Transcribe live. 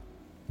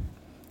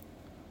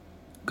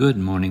Good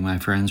morning, my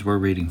friends. We're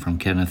reading from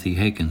Kenneth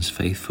Hagin's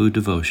Faith Food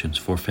Devotions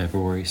for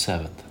February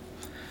 7th.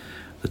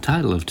 The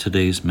title of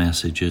today's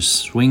message is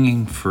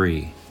Swinging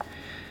Free,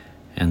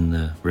 and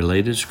the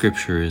related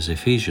scripture is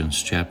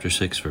Ephesians chapter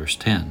 6, verse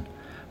 10.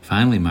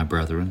 Finally, my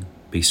brethren,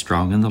 be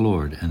strong in the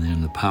Lord and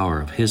in the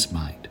power of His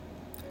might.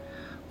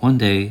 One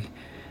day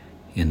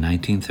in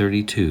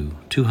 1932,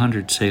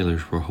 200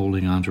 sailors were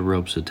holding onto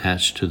ropes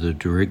attached to the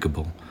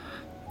dirigible,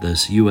 the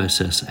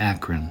USS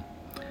Akron,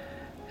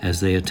 as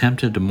they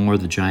attempted to moor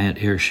the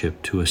giant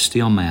airship to a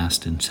steel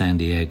mast in San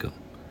Diego.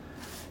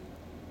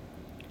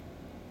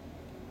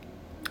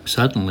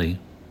 Suddenly,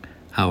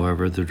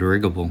 however, the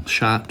dirigible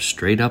shot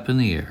straight up in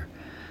the air.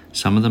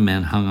 Some of the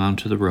men hung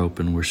onto the rope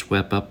and were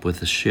swept up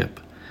with the ship,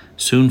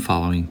 soon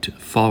falling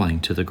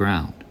to the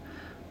ground.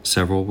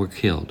 Several were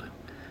killed.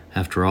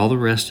 After all the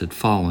rest had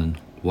fallen,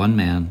 one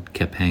man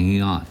kept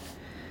hanging on.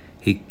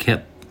 He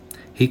could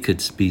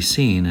be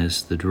seen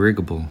as the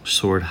dirigible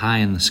soared high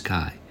in the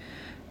sky.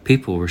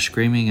 People were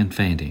screaming and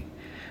fainting.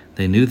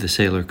 They knew the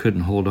sailor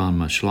couldn't hold on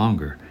much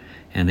longer,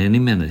 and any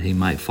minute he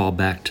might fall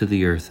back to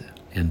the earth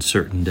in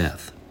certain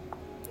death.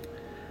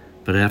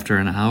 But after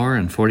an hour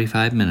and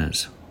 45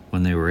 minutes,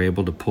 when they were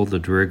able to pull the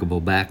dirigible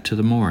back to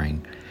the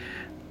mooring,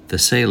 the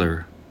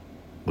sailor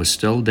was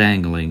still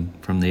dangling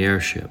from the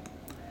airship.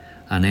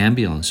 An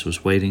ambulance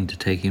was waiting to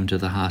take him to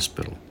the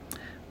hospital,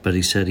 but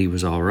he said he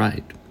was all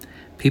right.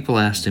 People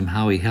asked him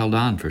how he held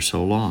on for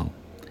so long.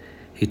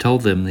 He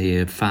told them that he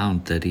had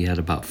found that he had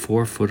about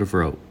 4 foot of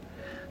rope,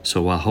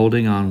 so while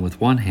holding on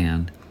with one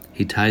hand,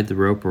 he tied the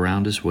rope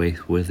around his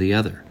waist with the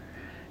other,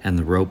 and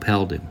the rope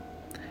held him.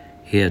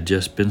 He had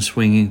just been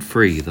swinging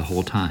free the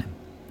whole time.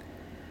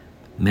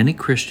 Many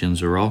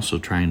Christians are also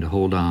trying to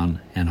hold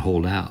on and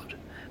hold out,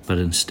 but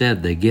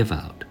instead they give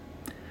out.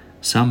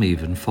 Some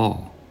even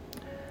fall.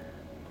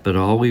 But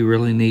all we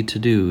really need to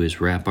do is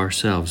wrap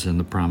ourselves in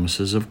the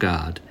promises of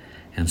God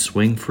and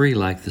swing free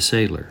like the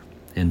sailor,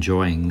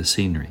 enjoying the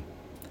scenery.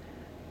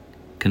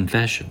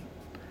 Confession: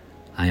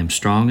 I am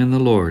strong in the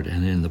Lord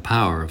and in the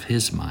power of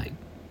His might.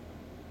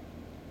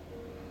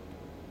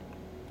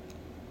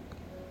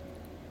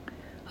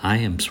 I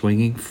am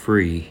swinging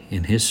free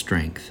in His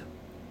strength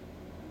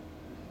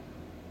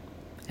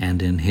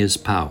and in His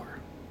power.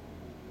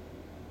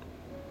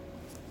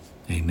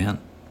 Amen.